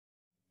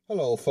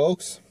Hello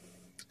folks,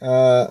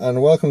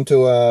 and welcome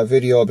to a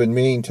video I've been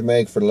meaning to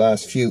make for the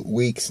last few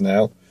weeks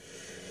now.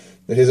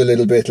 It is a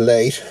little bit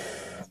late.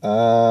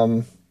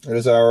 It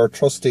is our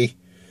trusty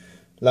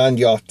Land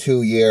Yacht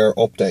 2-year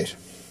update.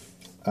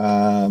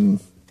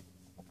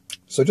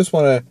 So just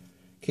want to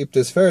keep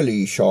this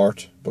fairly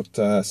short,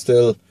 but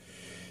still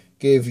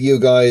give you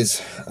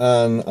guys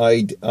an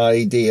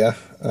idea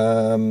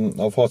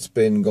of what's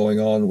been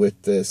going on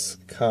with this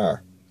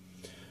car.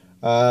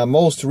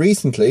 Most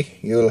recently,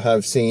 you'll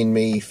have seen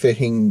me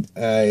fitting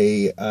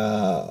a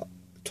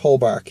tow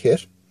bar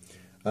kit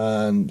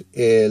and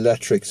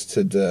electrics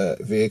to the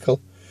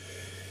vehicle.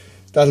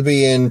 That'll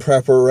be in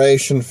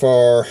preparation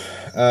for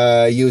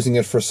using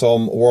it for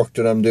some work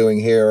that I'm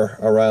doing here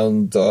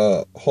around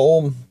the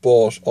home,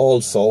 but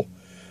also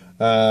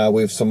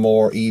we have some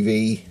more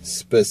EV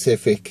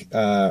specific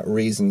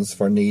reasons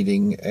for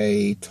needing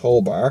a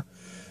tow bar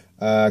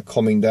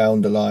coming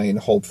down the line,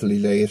 hopefully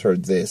later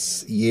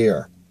this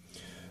year.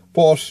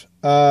 But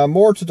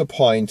more to the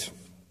point,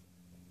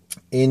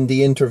 in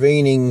the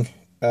intervening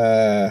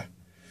 2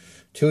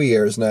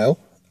 years now,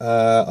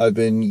 I've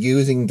been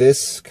using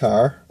this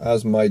car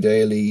as my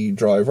daily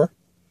driver.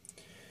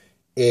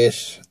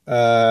 It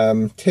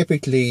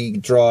typically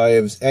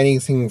drives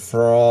anything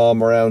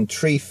from around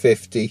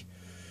 350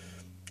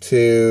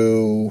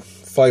 to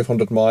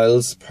 500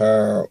 miles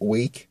per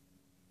week.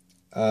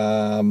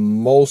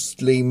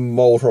 Mostly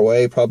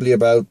motorway, probably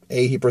about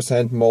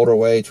 80%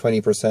 motorway,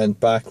 20%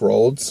 back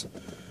roads.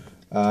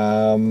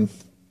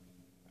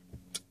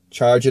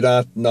 Charge it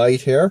at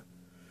night here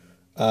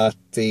at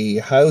the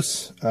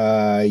house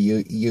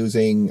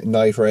using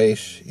night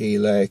rate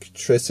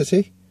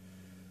electricity.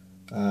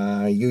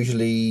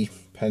 Usually,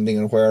 depending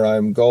on where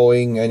I'm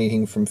going,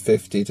 anything from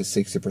 50 to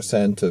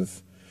 60%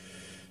 of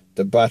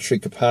the battery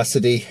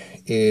capacity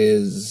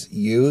is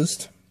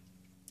used.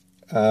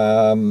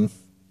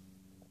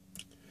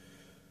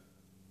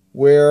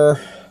 What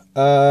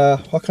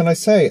can I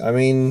say? I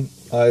mean,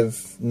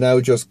 I've now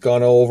just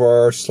gone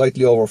over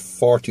slightly over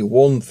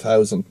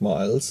 41,000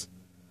 miles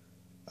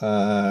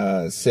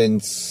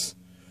since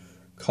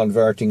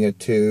converting it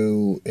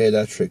to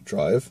electric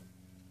drive.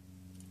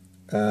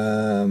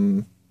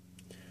 Only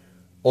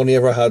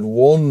ever had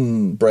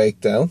one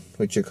breakdown,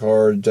 which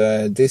occurred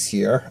this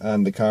year,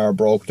 and the car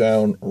broke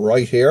down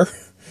right here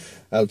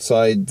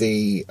outside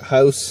the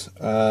house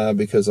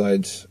because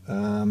I'd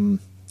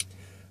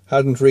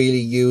hadn't really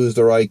used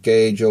the right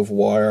gauge of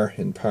wire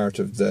in part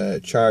of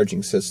the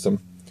charging system,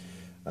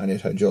 and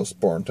it had just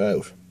burnt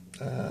out.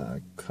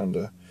 Kind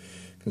of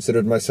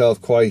considered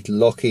myself quite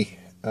lucky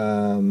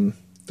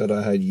that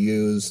I had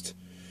used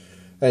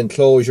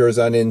enclosures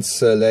and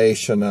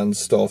insulation and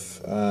stuff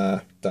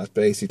that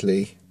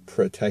basically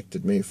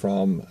protected me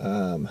from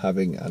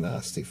having a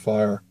nasty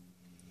fire.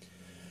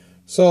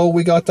 So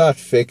we got that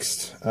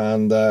fixed,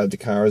 and the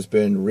car has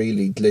been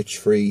really glitch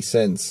free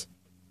since.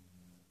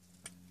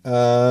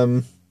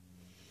 You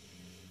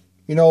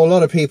know, a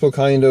lot of people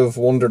kind of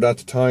wondered at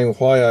the time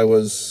why I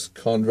was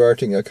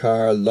converting a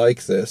car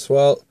like this.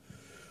 Well,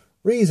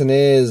 reason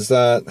is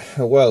that,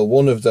 well,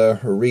 one of the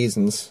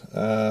reasons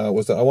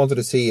was that I wanted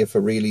to see if a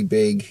really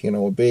big,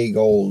 a big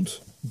old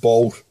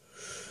boat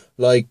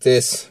like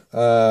this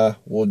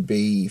would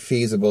be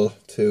feasible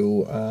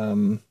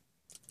to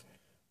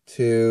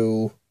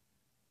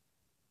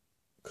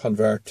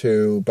convert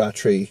to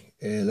battery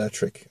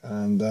electric,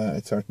 and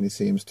it certainly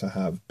seems to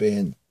have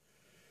been.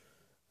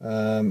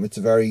 It's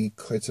a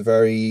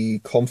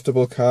very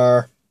comfortable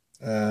car.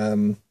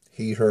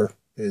 Heater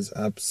is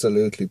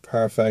absolutely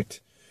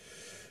perfect.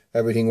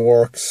 Everything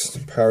works.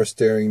 Power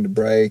steering, the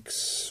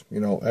brakes,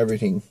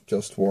 everything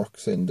just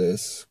works in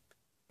this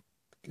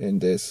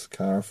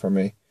car for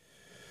me.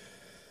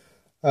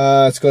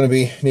 It's going to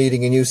be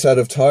needing a new set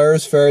of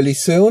tires fairly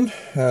soon.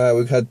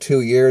 We've had 2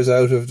 years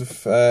out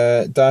of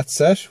that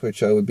set,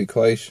 which I would be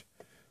quite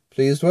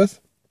pleased with.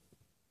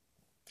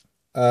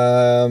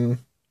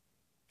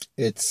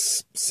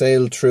 It's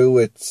sailed through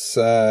its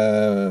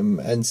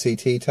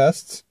NCT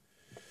tests.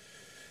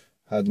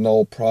 Had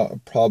no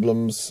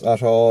problems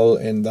at all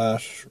in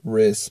that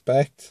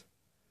respect.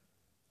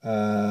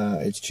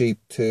 It's cheap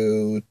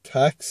to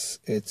tax.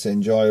 It's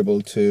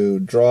enjoyable to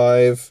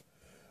drive.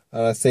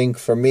 And I think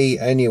for me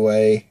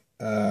anyway,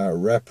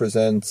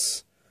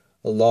 represents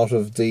a lot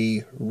of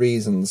the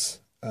reasons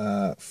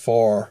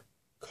for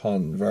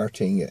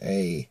converting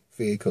a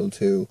vehicle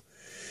to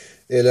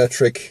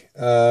electric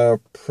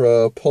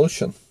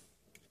propulsion.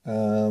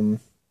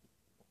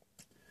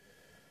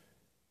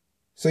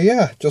 So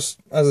yeah, just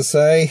as I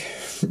say,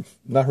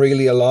 not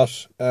really a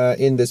lot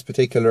in this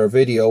particular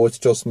video. It's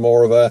just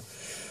more of a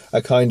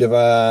kind of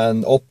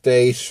an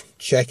update,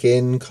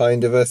 check-in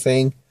kind of a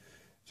thing,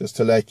 just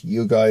to let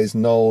you guys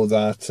know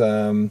that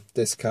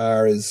this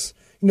car is,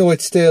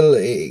 it's still,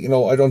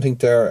 I don't think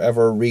they're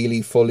ever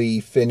really fully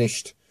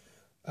finished.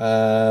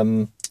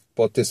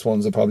 But this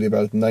one's probably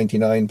about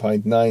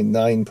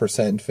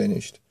 99.99%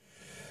 finished.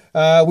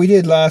 We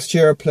did last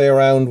year play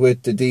around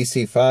with the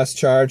DC fast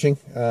charging,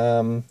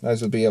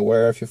 as you'll be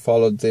aware if you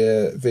followed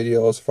the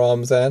videos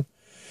from then.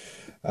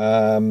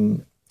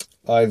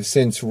 I've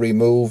since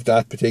removed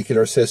that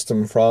particular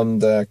system from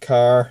the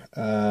car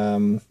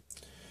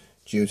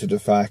due to the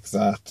fact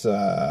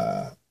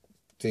that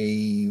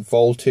the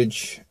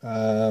voltage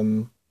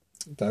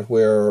that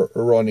we're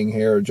running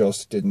here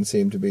just didn't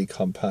seem to be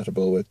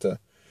compatible with the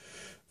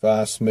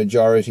vast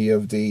majority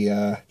of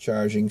the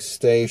charging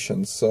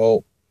stations.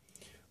 So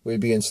we'll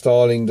be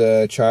installing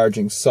the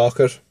charging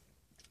socket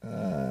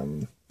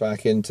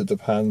back into the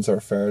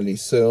Panzer fairly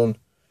soon,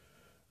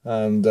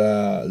 and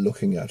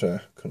looking at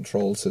a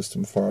control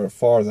system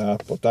for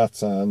that, but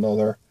that's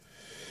another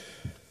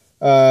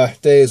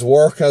day's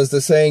work, as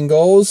the saying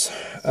goes.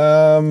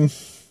 So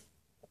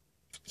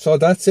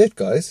that's it,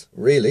 guys,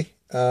 really.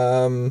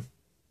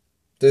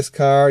 This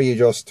car, you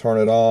just turn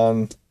it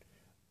on,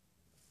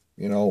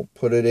 you know,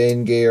 put it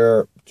in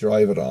gear,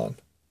 drive it on,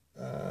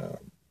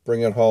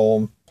 bring it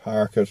home,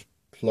 park it,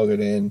 plug it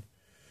in.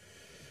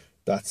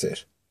 That's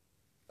it.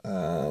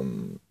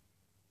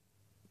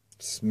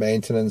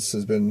 Maintenance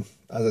has been,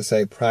 as I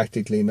say,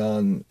 practically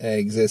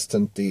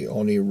non-existent. The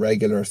only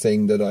regular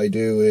thing that I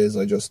do is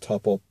I just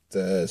top up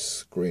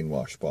this green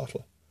wash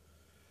bottle.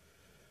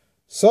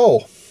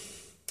 So,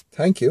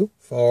 thank you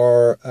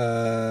for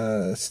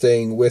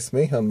staying with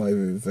me on my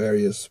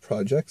various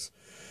projects.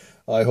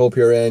 I hope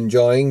you're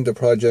enjoying the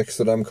projects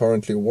that I'm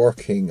currently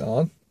working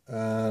on.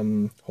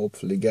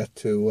 Hopefully get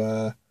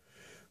to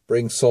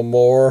bring some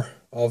more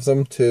of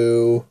them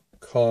to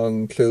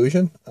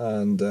conclusion,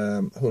 and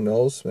who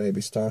knows,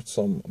 maybe start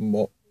some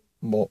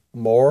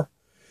more.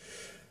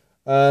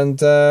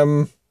 And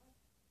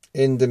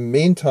in the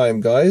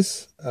meantime,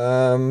 guys,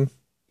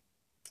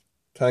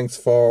 thanks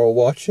for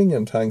watching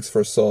and thanks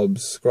for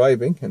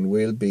subscribing, and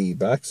we'll be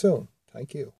back soon. Thank you.